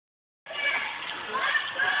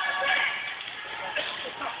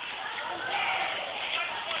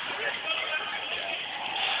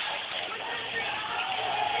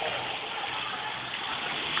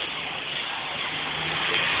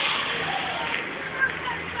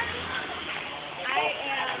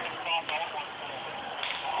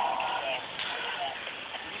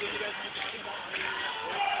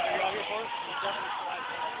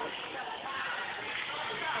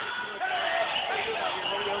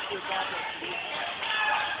Ain't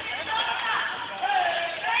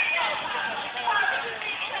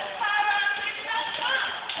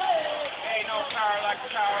no power like the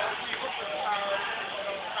power of the people.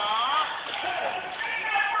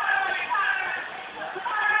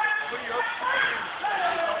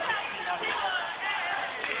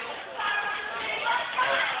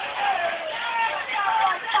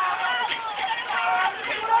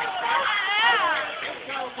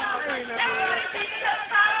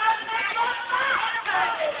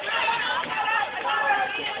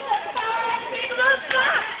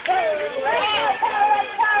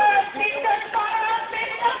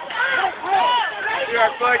 You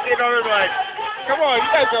are fucking everybody. Come on, you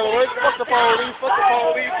guys gotta work. Fuck the police, fuck the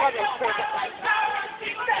police, fuck the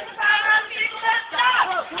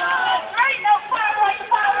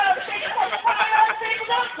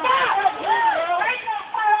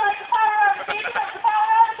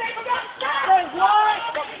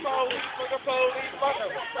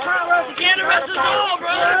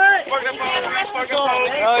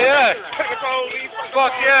Oh yeah.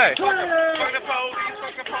 Fuck yeah. Fuck the police,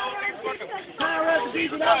 fuck the police, fuck the police.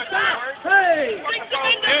 Hey!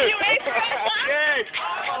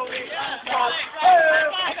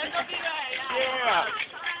 Yeah.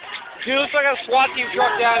 Dude, looks like a SWAT team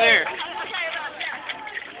truck down there.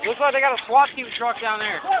 Looks like they got a SWAT team truck down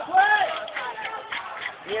there.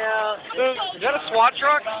 Yeah. Is that a SWAT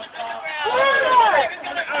truck?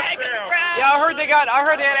 Yeah, I heard they had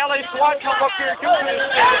LA SWAT come up here too.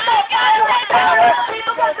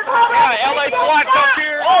 Yeah, LA SWAT up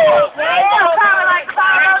here.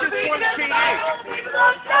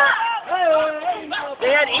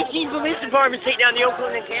 They had 18 police departments take down the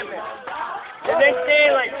Oakland encampment. The next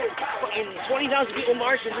day, like, 20,000 people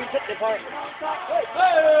marched and retook the park.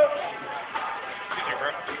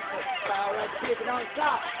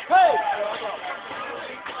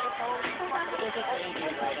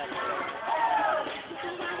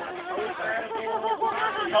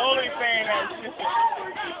 Totally saying that shit.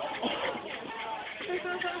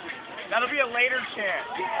 That'll be a later chant.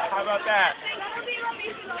 How about that?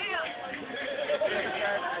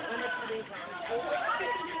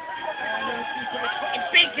 It's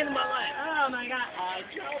bacon in my life. Oh my god.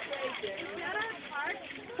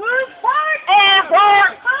 Our park!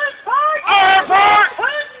 Our park! Our park!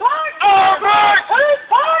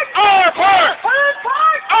 Our park!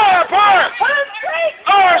 Our park!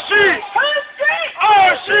 Our sheets! Our sheets!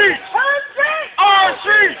 Our sheets!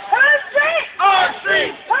 Our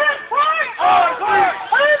sheets! Our park! Our park!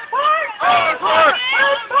 Our park! Our park! Our park!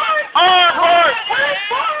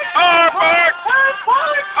 Our park!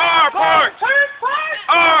 Our park!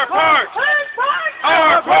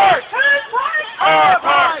 Our park!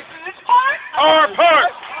 Our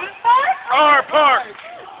park! Our park!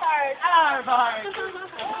 Our park!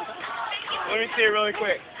 Let me see it really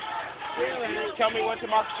quick. Tell me what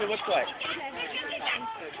democracy looks like.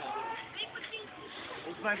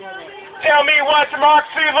 Tell me what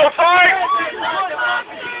democracy looks like!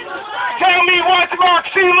 Tell me what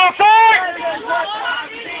democracy looks like!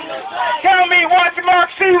 Tell me what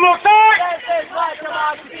democracy looks like!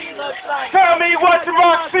 Tell me what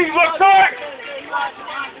democracy looks like!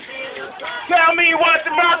 Tell me what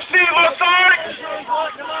democracy looks like!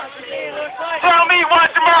 Tell me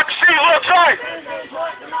what democracy looks like!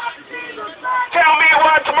 Tell me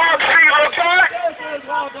what democracy looks like!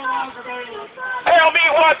 Tell me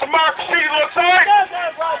what democracy looks like!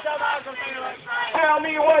 Tell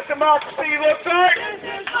me what democracy looks like!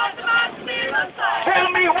 Tell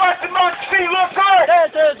me what democracy looks like!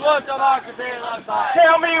 This is what democracy looks like.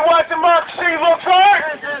 Tell me what democracy looks like!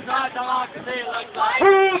 This is what democracy looks like.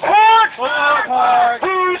 Whose hearts? Our park.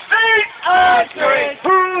 Whose seats? Our streets.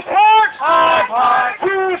 Whose hearts? Our park.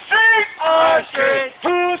 Whose seats? Our streets.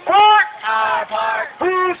 Whose park? Our park.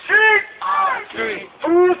 Whose streets? Our streets.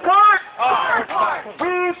 Whose park? Our park.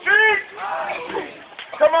 Whose streets? Our streets.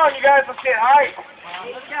 Come on, you guys, let's get hype.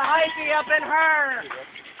 Let's get hypey up in her.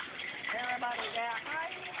 Everybody get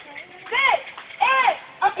hype. This is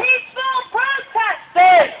a peaceful protest.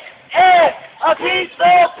 This is a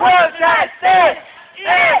peaceful protest. This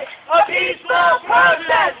is a peaceful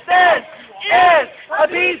protest. This is a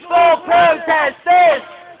peaceful protest. This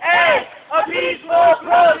is a peaceful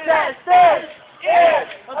protest. This is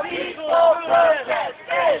a peaceful protest.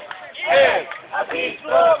 This is a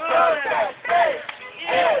peaceful protest. This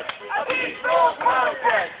is a peaceful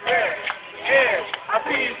protest. This is a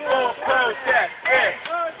peaceful protest. This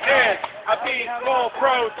is a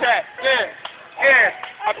peaceful protest. This is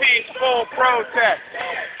a peaceful protest.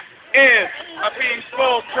 Is a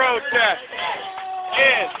peaceful protest.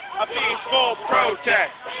 Is a peaceful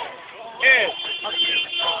protest. Is a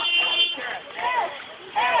peaceful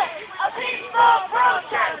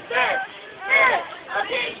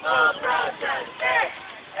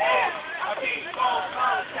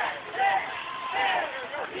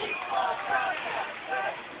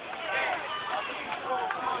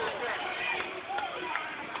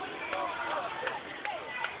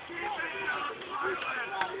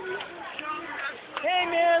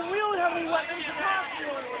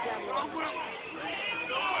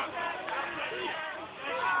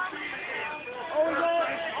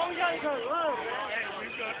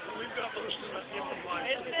I'm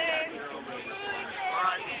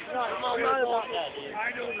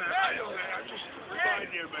just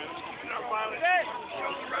reminding you, man. You're not violent.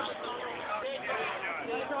 Show the rest of the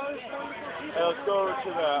Hey, let's go over to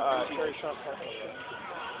the Cherry Shop Park.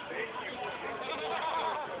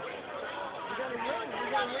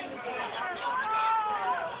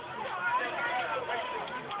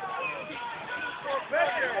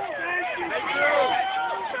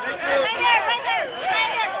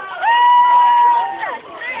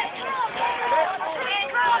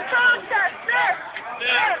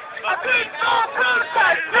 A peaceful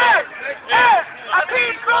protest! A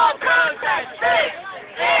peaceful protest!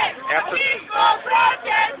 After